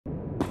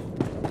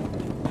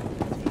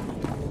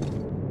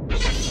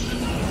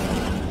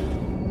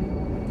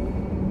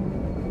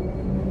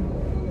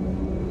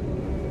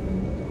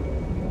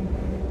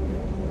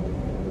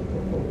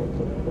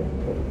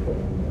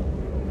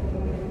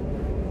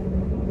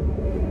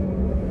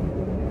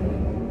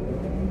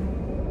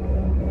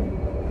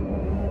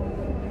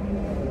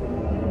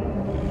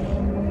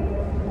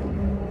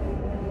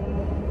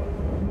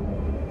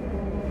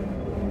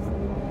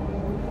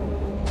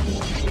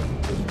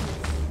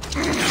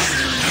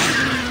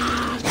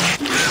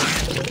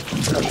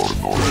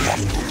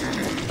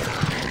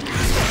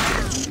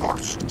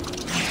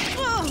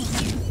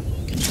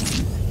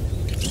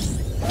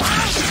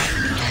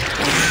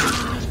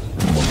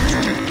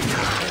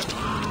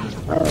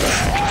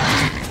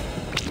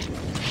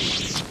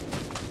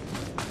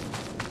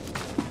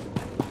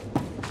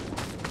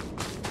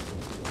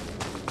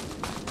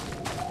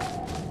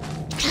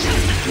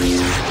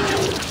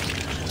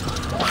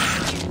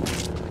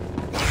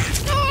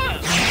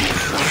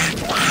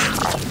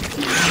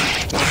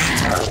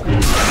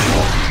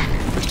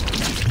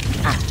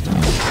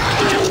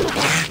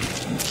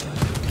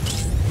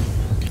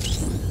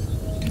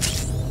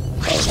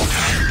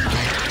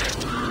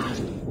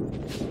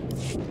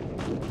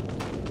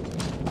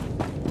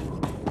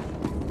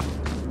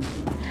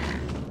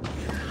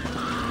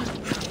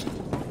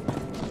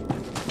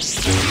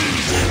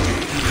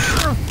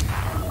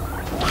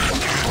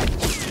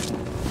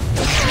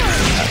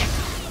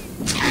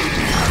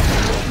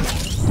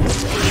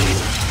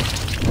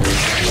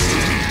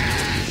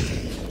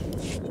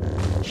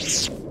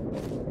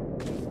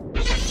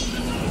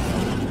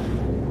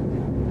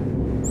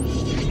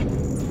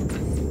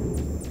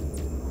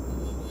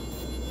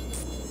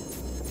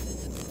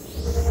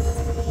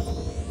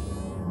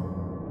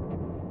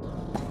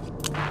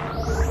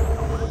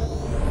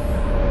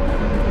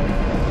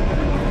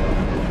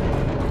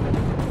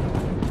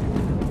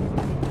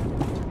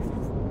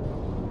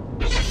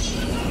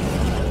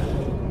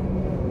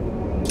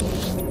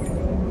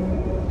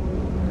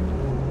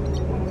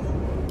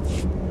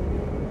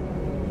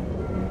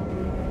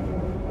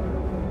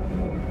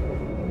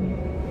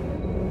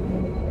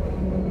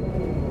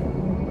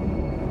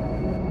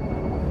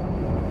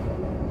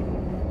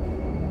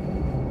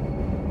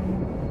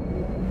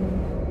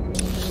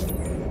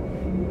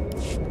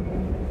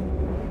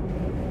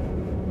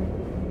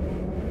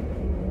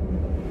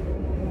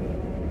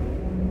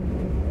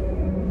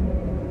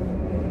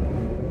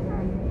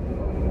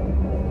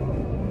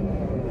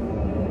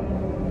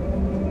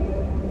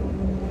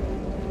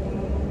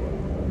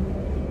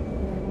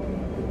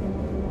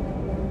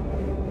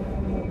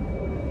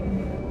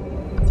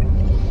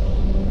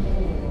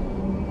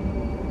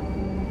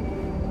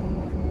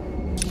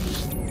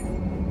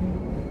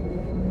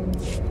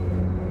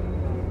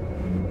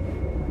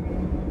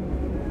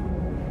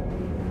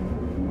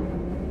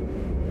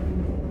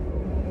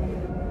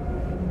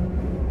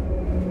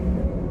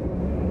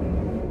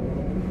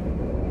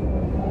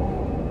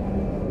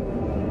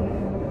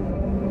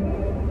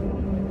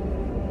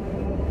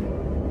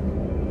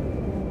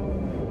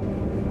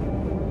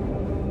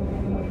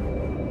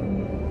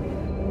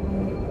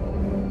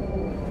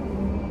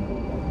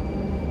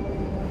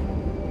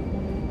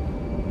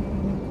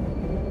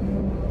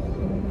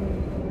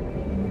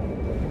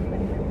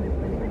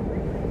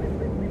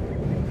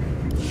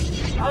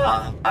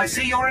Ah, I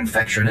see your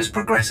infection is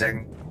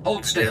progressing.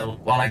 Hold still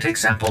while I take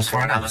samples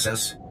for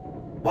analysis.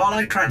 While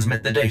I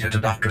transmit the data to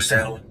Dr.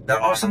 Cell, there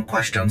are some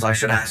questions I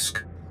should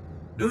ask.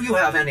 Do you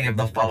have any of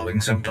the following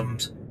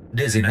symptoms?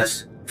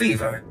 Dizziness,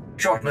 fever,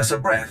 shortness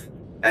of breath,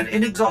 and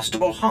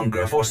inexhaustible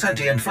hunger for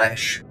sentient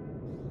flesh?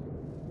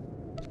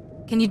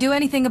 Can you do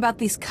anything about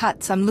these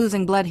cuts? I'm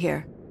losing blood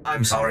here.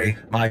 I'm sorry,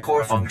 my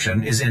core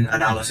function is in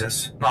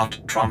analysis, not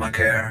trauma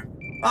care.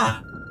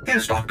 Ah,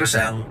 here's Dr.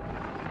 Cell.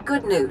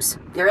 Good news.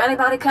 Your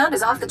antibody count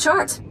is off the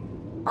charts.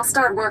 I'll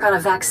start work on a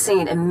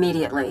vaccine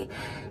immediately.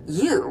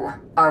 You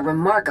are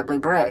remarkably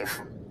brave.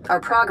 Our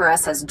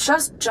progress has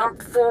just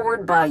jumped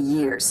forward by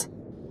years.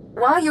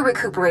 While you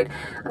recuperate,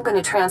 I'm going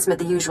to transmit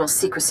the usual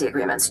secrecy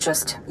agreements.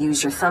 Just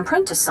use your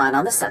thumbprint to sign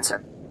on the sensor.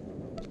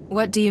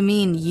 What do you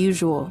mean,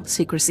 usual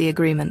secrecy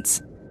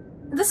agreements?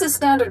 This is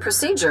standard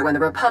procedure when the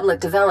Republic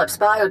develops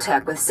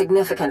biotech with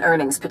significant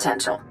earnings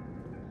potential.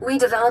 We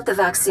develop the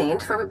vaccine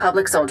for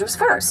Republic soldiers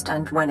first,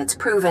 and when it's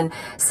proven,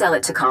 sell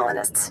it to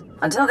colonists.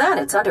 Until then,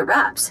 it's under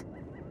wraps.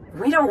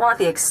 We don't want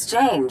the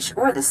Exchange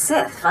or the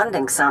Sith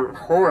funding some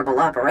horrible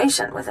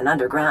operation with an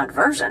underground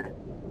version.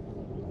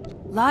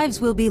 Lives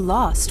will be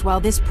lost while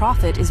this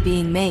profit is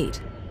being made.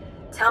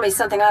 Tell me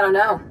something I don't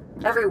know.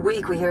 Every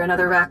week we hear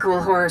another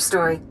Rakghoul horror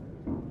story.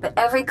 But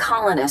every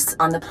colonist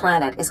on the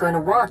planet is going to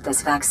want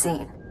this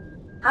vaccine.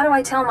 How do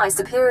I tell my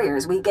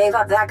superiors we gave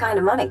up that kind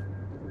of money?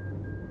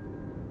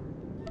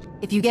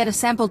 If you get a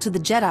sample to the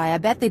Jedi, I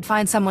bet they'd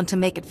find someone to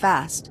make it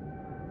fast.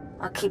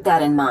 I'll keep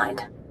that in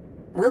mind.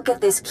 We'll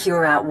get this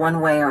cure out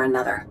one way or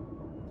another.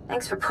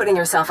 Thanks for putting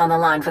yourself on the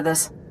line for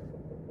this.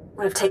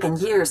 Would have taken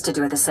years to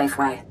do it the safe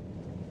way.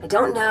 I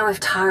don't know if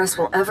Taris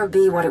will ever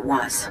be what it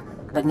was,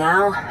 but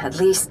now, at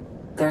least,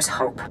 there's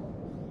hope.